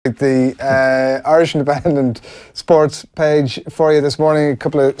The Irish Independent sports page for you this morning. A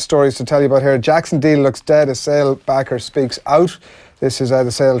couple of stories to tell you about here. Jackson deal looks dead as Sale backer speaks out. This is the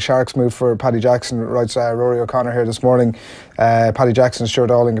Sale Sharks move for Paddy Jackson, writes Rory O'Connor here this morning. Paddy Jackson's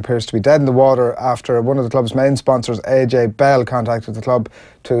Stuart Alling appears to be dead in the water after one of the club's main sponsors, AJ Bell, contacted the club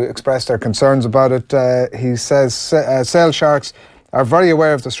to express their concerns about it. He says Sale Sharks are very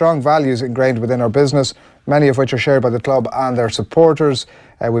aware of the strong values ingrained within our business, many of which are shared by the club and their supporters.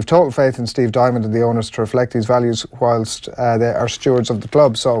 We've total faith in Steve Diamond and the owners to reflect these values whilst they are stewards of the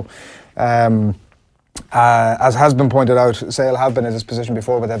club. So, as has been pointed out, Sale have been in this position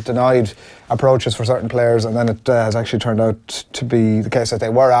before, but they've denied approaches for certain players, and then it has actually turned out to be the case that they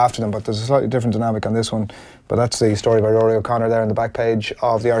were after them, but there's a slightly different dynamic on this one. But that's the story by Rory O'Connor there on the back page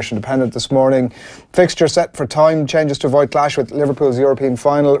of the Irish Independent this morning. Fixture set for time changes to avoid clash with Liverpool's European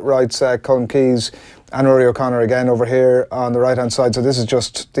final, writes Colin Keys and Rory O'Connor again over here on the right hand side. So this is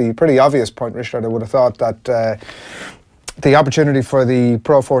just the pretty obvious point, Risteard. I would have thought that the opportunity for the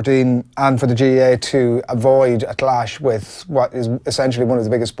Pro 14 and for the GAA to avoid a clash with what is essentially one of the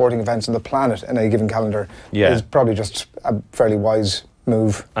biggest sporting events on the planet in a given calendar is probably just a fairly wise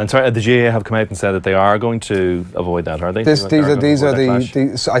move. And sorry, the GAA have come out and said that they are going to avoid that, are they? These are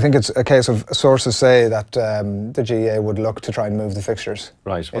I think it's a case of sources say that the GAA would look to try and move the fixtures.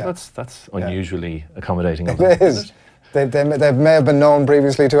 Right. Well, that's unusually accommodating of them. It is. They may have been known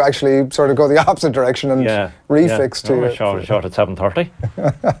previously to actually sort of go the opposite direction and refix to... Short at 7:30.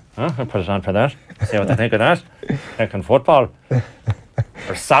 I'll put it on for that. See what they think of that. Thinking football.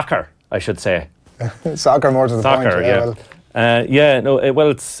 Or soccer, I should say. Soccer more to the point.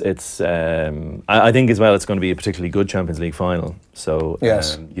 I think as well it's going to be a particularly good Champions League final, so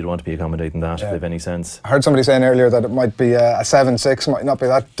you'd want to be accommodating that if they have any sense. I heard somebody saying earlier that it might be a 7-6, might not be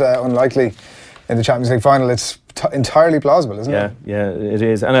that unlikely in the Champions League final. It's entirely plausible, isn't it? Yeah, it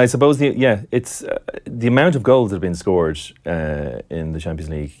is. And I suppose it's the amount of goals that have been scored in the Champions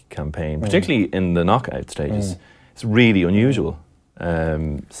League campaign, particularly in the knockout stages, it's really unusual.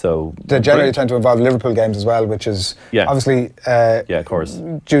 So they generally tend to involve Liverpool games as well, which is obviously of course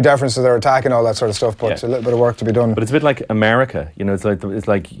due deference to their attack and all that sort of stuff, but it's a little bit of work to be done. But it's a bit like America, it's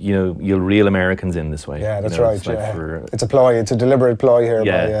like you'll reel Americans in this way. Yeah, that's right. It's a ploy, it's a deliberate ploy here.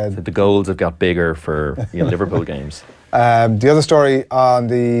 Yeah, the goals have got bigger for Liverpool games. The other story on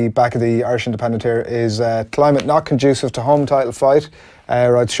the back of the Irish Independent here is climate not conducive to home title fight.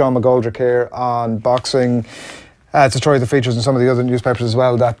 Writes Sean McGoldrick here on boxing. It's a story that features in some of the other newspapers as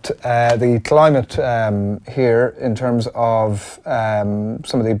well, that the climate here in terms of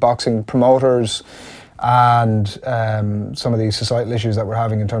some of the boxing promoters and some of the societal issues that we're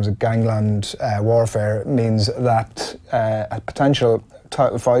having in terms of gangland warfare means that a potential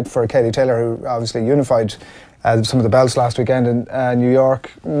title fight for Katie Taylor, who obviously unified some of the belts last weekend in New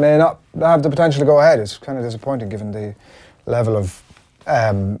York, may not have the potential to go ahead. It's kind of disappointing given the level of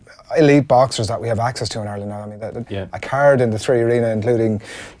elite boxers that we have access to in Ireland now. I mean, a card in the 3 Arena, including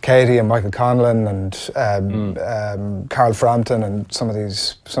Katie and Michael Connolly and Carl Frampton and some of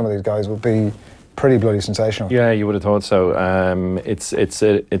these guys, would be pretty bloody sensational. Yeah, you would have thought so. It's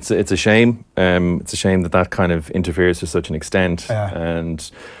a shame. It's a shame that kind of interferes to such an extent,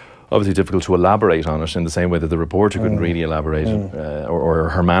 and obviously difficult to elaborate on it in the same way that the reporter couldn't really elaborate, or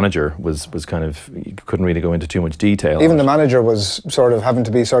her manager was kind of couldn't really go into too much detail. Even the manager was sort of having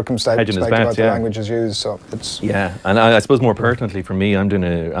to be circumspect about the languages used. So it's and I suppose more pertinently for me, I'm doing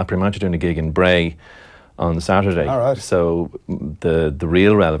a gig in Bray on Saturday. All right. So the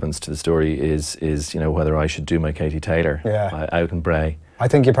real relevance to the story is whether I should do my Katie Taylor out in Bray. I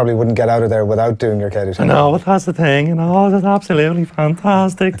think you probably wouldn't get out of there without doing your Katie Taylor. No, but that's the thing, it's absolutely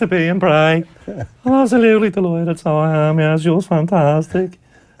fantastic to be in Bray. I'm absolutely delighted, so I am, it's just fantastic.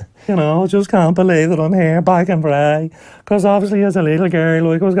 I just can't believe that I'm here back in Bray. Because obviously as a little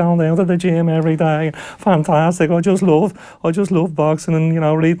girl, I was going down to the gym every day. Fantastic, I just love boxing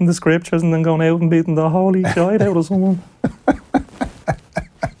and, reading the scriptures and then going out and beating the holy shite out of someone.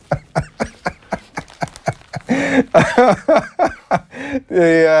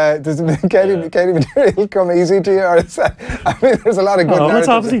 Does Katie material come easy to you, or there's a lot of good. It's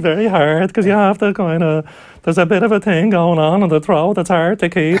obviously very hard because you have to there's a bit of a thing going on in the throat that's hard to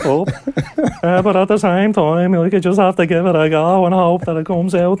keep up. But at the same time, you just have to give it a go and hope that it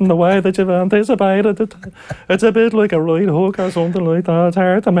comes out in the way that you've anticipated it. It's a bit like a right hook or something like that. It's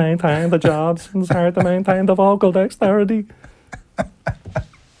hard to maintain the jobs and it's hard to maintain the vocal dexterity.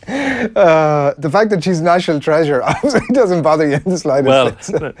 The fact that she's national treasure obviously doesn't bother you in the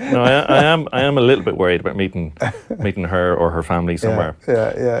slightest. Well, no, I am a little bit worried about meeting her or her family somewhere.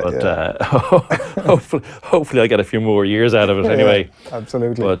 But hopefully I get a few more years out of it anyway.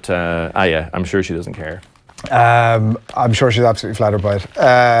 Absolutely. But I'm sure she doesn't care. I'm sure she's absolutely flattered by it.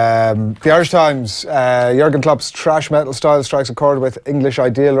 The Irish Times, Jurgen Klopp's trash metal style strikes a chord with English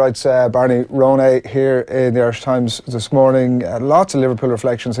ideal, writes Barney Ronay here in the Irish Times this morning. Lots of Liverpool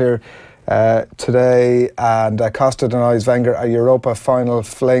reflections here today, and Costa denies Wenger a Europa final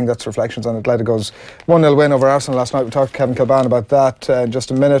fling. That's reflections on Atletico's 1-0 win over Arsenal last night. We'll talk to Kevin Kilban about that in just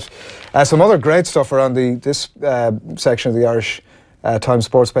a minute. Some other great stuff around this section of the Irish Times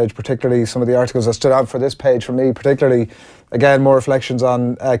Sports page, particularly some of the articles that stood out for this page for me, particularly, again, more reflections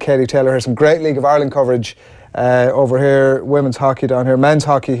on Katie Taylor here. Some great League of Ireland coverage over here, women's hockey down here, men's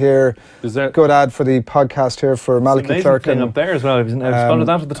hockey here. Good ad for the podcast here for Malachy Clerk. Up there as well. Have you spotted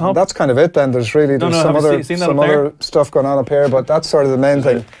that at the top? That's kind of it then. There's some other stuff going on up here, but that's sort of the main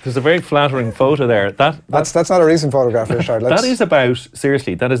thing. There's a very flattering photo there. That's not a recent photograph, Risteard.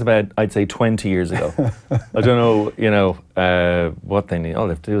 That is about, I'd say, 20 years ago. I don't know, what they need. All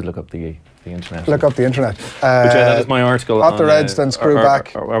they have to do is look up the internet. Look up the internet. That is my article. Off the Reds, then screw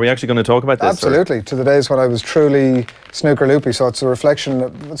back. Are we actually going to talk about this? Absolutely. To the days when I was truly snooker loopy. So it's a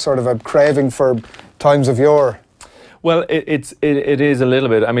reflection, sort of a craving for times of yore. Well, it is a little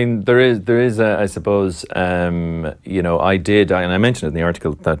bit. I mean, there is I suppose, I did, and I mentioned it in the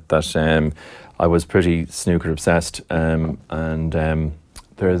article that I was pretty snooker obsessed, and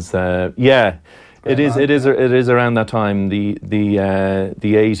there's It is around that time, the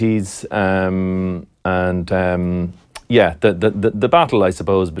 80s, the battle, I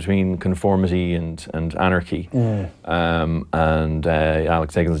suppose, between conformity and anarchy, and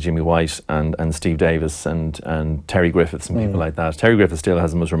Alex Higgins, Jimmy White, and Steve Davis, and Terry Griffiths and people like that. Terry Griffiths still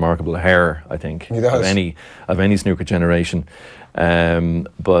has the most remarkable hair, I think, of any snooker generation, I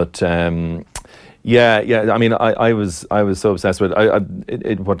mean, I was so obsessed with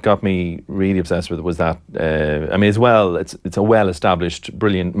it. What got me really obsessed with it was that it's a well-established,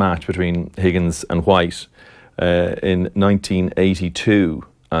 brilliant match between Higgins and White in 1982,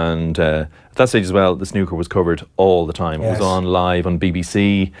 and at that stage as well, the snooker was covered all the time. Yes. It was on live on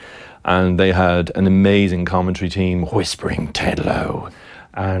BBC, and they had an amazing commentary team, Whispering Ted Lowe,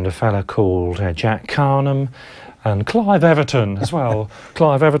 and a fella called Jack Carnham, and Clive Everton as well.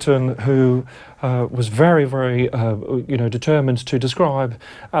 Clive Everton, who was very, very, determined to describe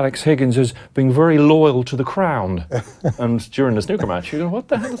Alex Higgins as being very loyal to the crown. And during the snooker match, you go, what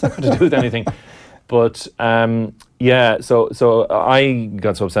the hell has that got to do with anything? But so I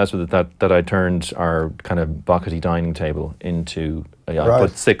got so obsessed with it that I turned our kind of buckety dining table into, I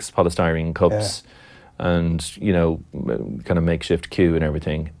put 6 polystyrene cups. Yeah. And, kind of makeshift queue and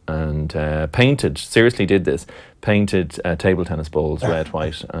everything. And painted table tennis balls, red,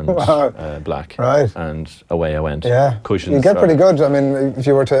 white, and black. Right. And away I went. Yeah. Cushions. You get pretty good. I mean, if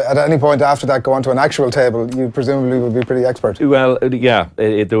you were to, at any point after that, go onto an actual table, you presumably would be pretty expert. Well, yeah.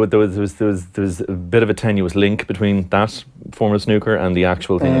 There was a bit of a tenuous link between that form of snooker and the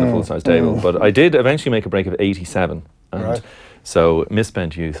actual thing on a full-size table. But I did eventually make a break of 87. And right. So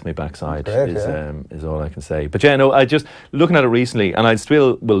misspent youth, my backside is all I can say. But I just looking at it recently, and I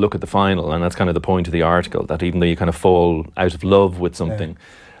still will look at the final, and that's kind of the point of the article. That even though you kind of fall out of love with something,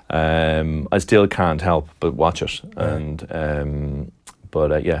 I still can't help but watch it. Yeah. And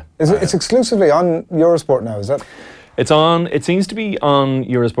it's exclusively on Eurosport now, is that? It seems to be on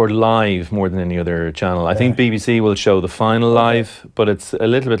Eurosport Live more than any other channel. I think BBC will show the final live, but it's a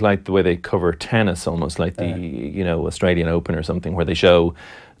little bit like the way they cover tennis, almost like the Australian Open or something, where they show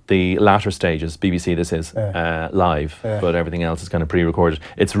the latter stages, BBC this is, live, but everything else is kind of pre-recorded.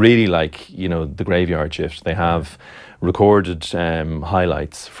 It's really like, the graveyard shift. They have recorded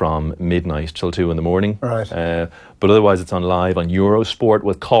highlights from midnight till 2 in the morning. Right. But otherwise it's on live on Eurosport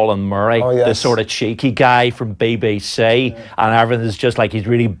with Colin Murray, the sort of cheeky guy from BBC, and everything's just like he's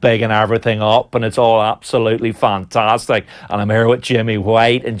really bigging everything up, and it's all absolutely fantastic. And I'm here with Jimmy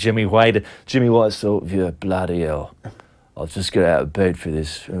White, and Jimmy White, so you're bloody ill. I'll just get out of bed for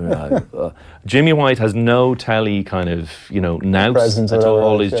this. Jimmy White has no telly kind of, nous at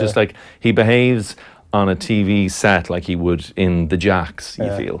all. He's just like, he behaves on a TV set like he would in the Jacks, you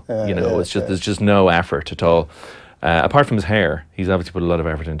feel. There's just no effort at all. Apart from his hair, he's obviously put a lot of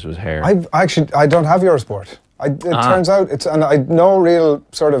effort into his hair. I don't have Eurosport. It turns out and I no real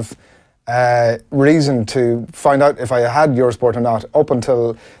sort of reason to find out if I had Eurosport or not up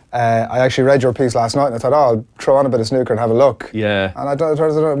until I actually read your piece last night and I thought, I'll throw on a bit of snooker and have a look. Yeah. And I thought it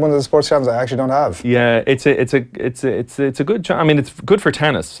was one of the sports channels I actually don't have. Yeah, it's a good channel. I mean, it's good for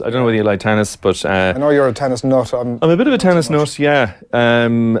tennis. I don't know whether you like tennis, but I know you're a tennis nut. I'm a bit of a tennis nut, yeah.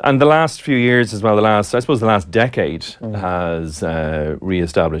 And the last few years as well, I suppose the last decade has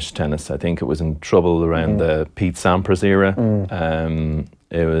re-established tennis. I think it was in trouble around the Pete Sampras era.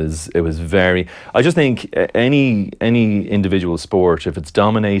 It was very. I just think any individual sport, if it's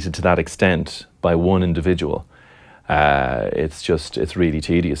dominated to that extent by one individual, it's really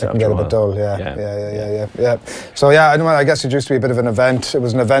tedious. It can get a bit dull, yeah. So I guess it used to be a bit of an event. It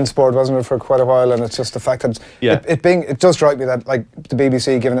was an event sport, wasn't it, for quite a while? And it's just the fact that it does strike me that like the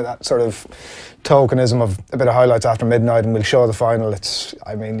BBC giving it that sort of tokenism of a bit of highlights after midnight and we'll show the final.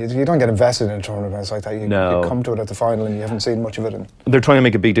 You don't get invested in a tournament events like that. You come to it at the final and you haven't seen much of it. They're trying to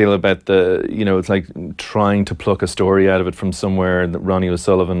make a big deal about it's like trying to pluck a story out of it from somewhere. That Ronnie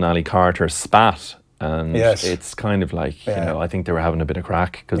O'Sullivan, Ali Carter spat. And it's kind of like, I think they were having a bit of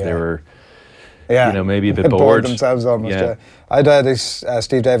crack because they were, maybe a bit bored themselves almost. Yeah. I had this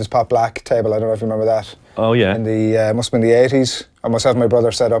Steve Davis Pot Black table. I don't know if you remember that. Oh yeah. In the must have been the 80s. I myself and my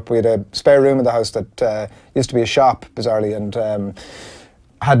brother set up. We had a spare room in the house that used to be a shop, bizarrely, and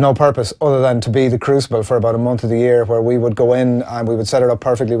had no purpose other than to be the crucible for about a month of the year, where we would go in and we would set it up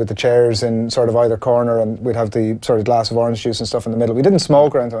perfectly with the chairs in sort of either corner, and we'd have the sort of glass of orange juice and stuff in the middle. We didn't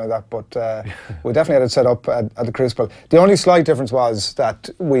smoke or anything like that, but we definitely had it set up at the crucible. The only slight difference was that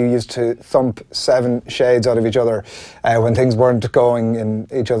we used to thump 7 shades out of each other when things weren't going in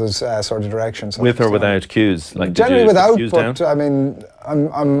each other's sort of direction. So with or without cues? Like generally without, but down? I mean,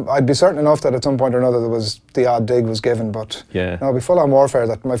 I'd be certain enough that at some point or another there was the odd dig was given, but it'd be full on warfare.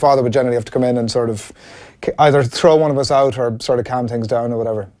 That my father would generally have to come in and sort of either throw one of us out or sort of calm things down or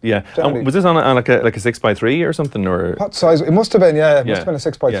whatever. Yeah. Was this on like a 6x3 or something, or what size? It must have been. Yeah, it must have been a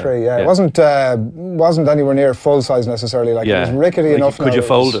 6x3. Yeah. It wasn't anywhere near full size necessarily. Like it was rickety enough. Could you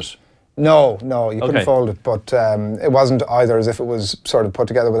fold it? No, you couldn't fold it, but it wasn't either as if it was sort of put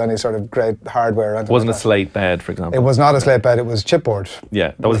together with any sort of great hardware or anything. It wasn't a slate bed, for example. It was not a slate bed, it was chipboard.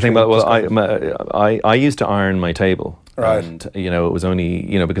 Yeah, that was the thing. Well, I used to iron my table. Right. And, it was only,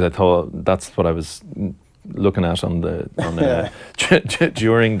 because I thought that's what I was looking at on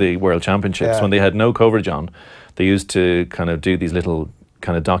during the World Championships when they had no coverage on. They used to kind of do these little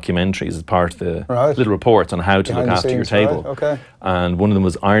kind of documentaries as part of the little reports on how to look after your table. Right, okay. And one of them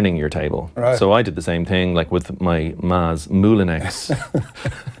was ironing your table. Right. So I did the same thing, like with my Ma's Moulinex.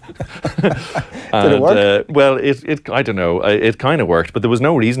 Did it work? Well, I don't know. It kind of worked, but there was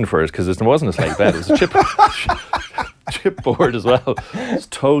no reason for it because there wasn't a slate bed. It was a chipboard as well. It's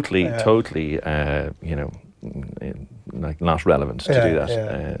totally, like not relevant to do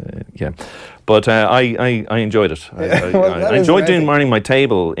that. But I enjoyed it. I enjoyed ironing my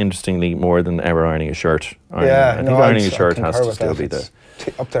table, interestingly, more than ever ironing a shirt. I think ironing a shirt has to still be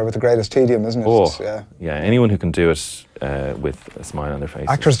up there with the greatest tedium, isn't it? Oh, anyone who can do it with a smile on their face.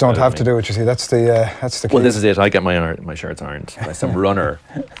 Actors don't have to do it, you see. That's the key. Well, this is it. I get my shirts ironed by some runner.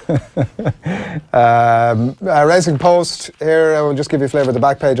 Racing Post here. I will just give you a flavour of the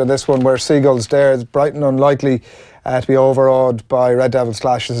back page on this one, where Seagulls dares Brighton unlikely to be overawed by Red Devils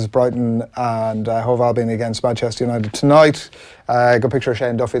clash. This is Brighton and Hove Albion against Manchester United tonight. Good picture of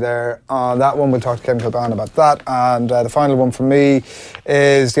Shane Duffy there on that one. We'll talk to Ken Kilban about that. And the final one for me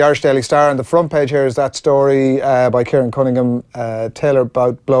is the Irish Daily Star. And the front page here is that story by Kieran Cunningham. Taylor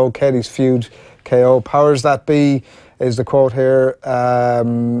bout blow, Katie's feud KO. Powers that be is the quote here.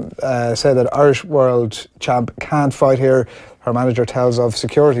 Say that Irish world champ can't fight here. Her manager tells of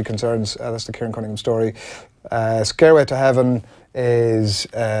security concerns. That's the Kieran Cunningham story. Scareway to Heaven is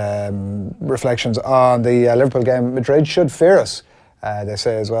reflections on the Liverpool game. Madrid should fear us, they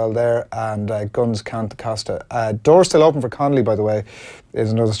say as well there, and guns can't Costa. Door still open for Connolly, by the way,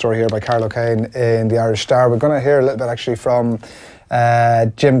 is another story here by Carlo Kane in the Irish Star. We're going to hear a little bit actually from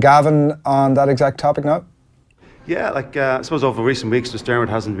Jim Gavin on that exact topic now. Yeah, I suppose over recent weeks, Mr. Dermot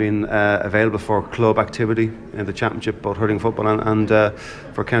hasn't been available for club activity in the Championship, both hurling football and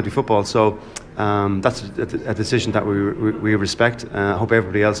for county football. So that's a decision that we respect. I hope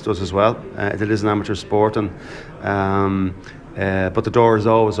everybody else does as well. It is an amateur sport, but the door is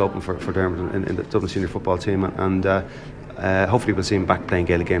always open for Dermot in the Dublin senior football team, and hopefully we'll see him back playing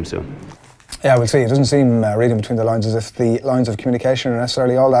Gaelic games soon. Yeah, we'll see. It doesn't seem, reading between the lines, as if the lines of communication are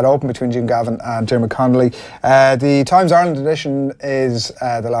necessarily all that open between Jim Gavin and Dermot Connolly. The Times Ireland edition is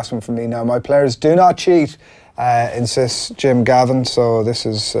the last one from me now. My players do not cheat, insists Jim Gavin. So this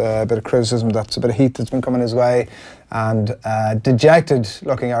is a bit of criticism, that's a bit of heat that's been coming his way. And dejected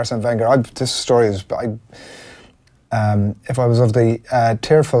looking Arsene Wenger. This story is... if I was of the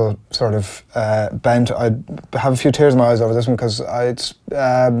tearful sort of bent, I'd have a few tears in my eyes over this one, because it's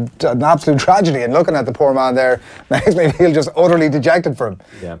an absolute tragedy, and looking at the poor man there makes me feel just utterly dejected for him.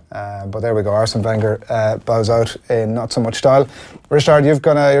 Yeah. But there we go, Arsene Wenger bows out in not so much style. Risteard, you're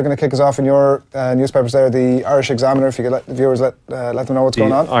gonna kick us off in your newspapers there, the Irish Examiner. If you could let the viewers let them know what's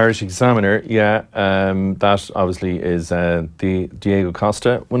going on. Irish Examiner, yeah. That obviously is the Diego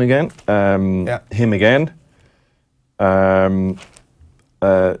Costa one again. Him again.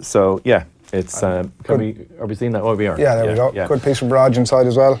 So yeah, it's are we seeing that? Oh, we are. Yeah, there we go. Yeah. Good piece from Raj inside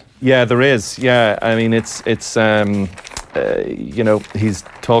as well. Yeah, there is. Yeah, I mean it's you know, he's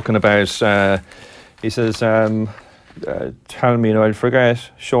talking about. He says, "Tell me and I'll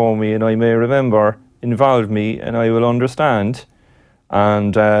forget. Show me and I may remember. Involve me and I will understand."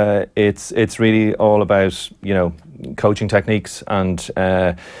 And it's really all about, you know, coaching techniques, and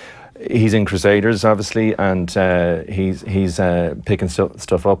he's in Crusaders obviously, and he's picking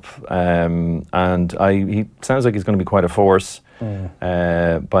stuff up, and he sounds like he's going to be quite a force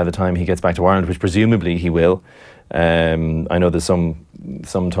by the time he gets back to Ireland, which presumably he will. I know there's some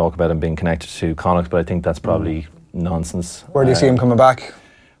talk about him being connected to Connacht, but I think that's probably nonsense. Where do you see him coming back?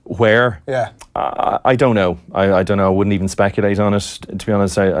 Where? Yeah. I don't know. I don't know. I wouldn't even speculate on it, to be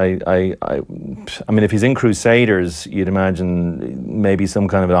honest. I mean, if he's in Crusaders, you'd imagine maybe some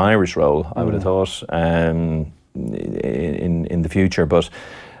kind of an Irish role, I would have thought, in the future. But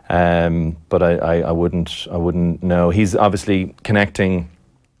I wouldn't know. He's obviously connecting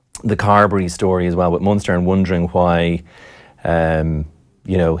the Carberry story as well with Munster, and wondering why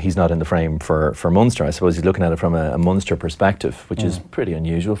you know, he's not in the frame for Munster. I suppose he's looking at it from a Munster perspective, which is pretty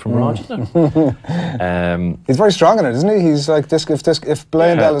unusual from Raj, isn't it? He's very strong in it, isn't he? He's like, if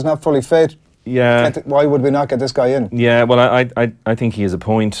Blayandell is not fully fit, why would we not get this guy in? Yeah, well, I think he has a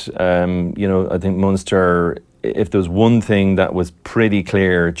point. You know, I think Munster, if there was one thing that was pretty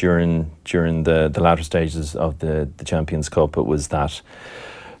clear during the latter stages of the Champions Cup, it was that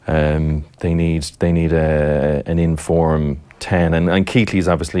they need an in-form 10, and Keatley's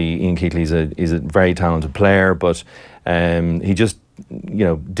obviously, Ian Keatley's is a very talented player, but he just, you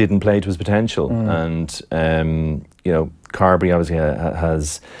know, didn't play to his potential, and you know, Carberry obviously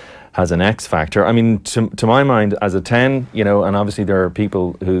has an X factor. I mean, to my mind, as a 10, you know, and obviously there are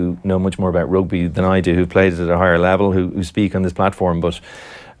people who know much more about rugby than I do, who've played it at a higher level, who speak on this platform, but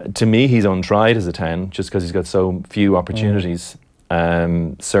to me he's untried as a 10 just because he's got so few opportunities,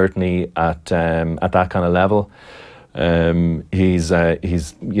 certainly at that kind of level. He's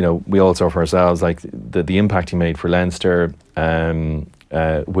you know, we all saw for ourselves like the impact he made for Leinster,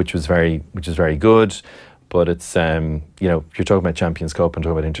 which was very good, but it's you know, if you're talking about Champions Cup and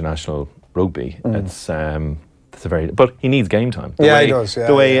talking about international rugby, it's a very, but he needs game time. He does. Yeah,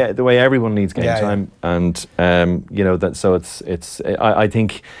 the way everyone needs game time, and you know, that, so it's I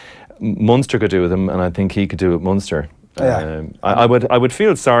think Munster could do with him, and I think he could do with Munster. I would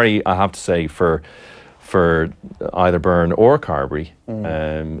feel sorry, I have to say, for either Byrne or Carberry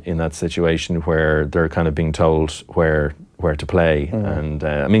in that situation where they're kind of being told where to play. And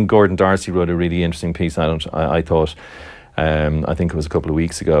I mean, Gordon Darcy wrote a really interesting piece. I thought I think it was a couple of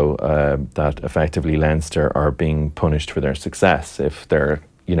weeks ago, that effectively Leinster are being punished for their success if they're,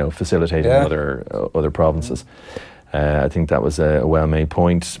 you know, facilitating other provinces. I think that was a well-made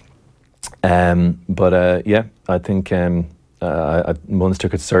point. But yeah, I think Munster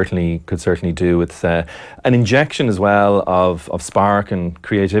could certainly do with an injection as well of spark and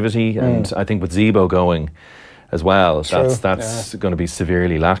creativity, and I think with Zebo going as well, that's going to be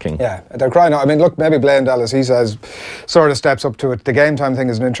severely lacking. Yeah, they're crying out. I mean, look, maybe Blayandell, as he says, sort of steps up to it. The game time thing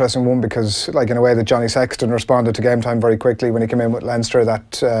is an interesting one because, like, in a way that Johnny Sexton responded to game time very quickly when he came in with Leinster,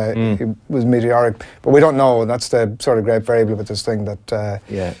 that he was meteoric. But we don't know, and that's the sort of great variable with this thing, that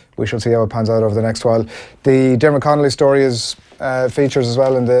we shall see how it pans out over the next while. The Dermot Connolly story is features as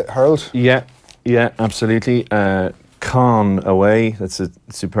well in the Herald. Yeah, absolutely. Con away, that's a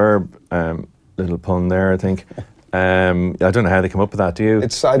superb little pun there, I think. I don't know how they come up with that, do you?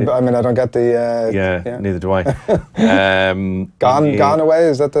 I mean, I don't get the... neither do I. Gone away,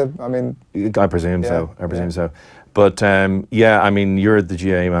 is that the... I mean... I presume so, so. But yeah, I mean, you're the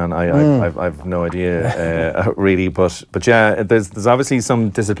GA man, I've no idea really, but yeah, there's obviously some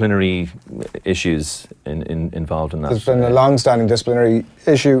disciplinary issues involved in that. There's been a long-standing disciplinary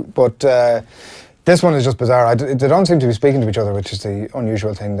issue, but... this one is just bizarre. They don't seem to be speaking to each other, which is the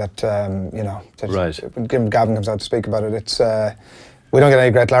unusual thing that, you know, when Gavin comes out to speak about it, it's We don't get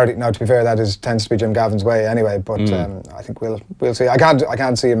any great clarity. Now, to be fair, tends to be Jim Gavin's way anyway. But I think we'll see. I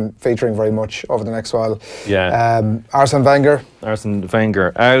can't see him featuring very much over the next while. Yeah. Arsene Wenger. Arsene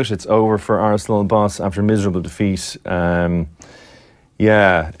Wenger out. It's over for Arsenal boss after a miserable defeat.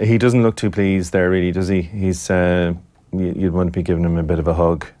 Yeah, he doesn't look too pleased there, really, does he? He's you'd want to be giving him a bit of a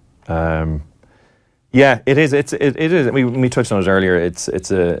hug. Yeah, it is. It is. We touched on it earlier. It's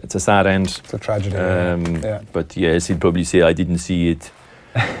a sad end. It's a tragedy. But yes, he'd probably say I didn't see it.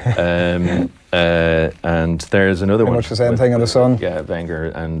 And there's another one. Pretty much the same thing on the Sun. Yeah, Wenger,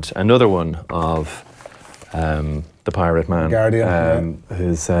 and another one of the Pirate Man, Guardian.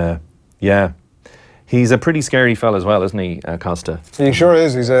 who's he's a pretty scary fella as well, isn't he, Costa? He sure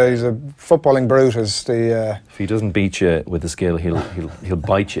is. He's a footballing brute. If he doesn't beat you with the skill, he'll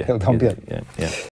bite you. He'll thump you. Yeah.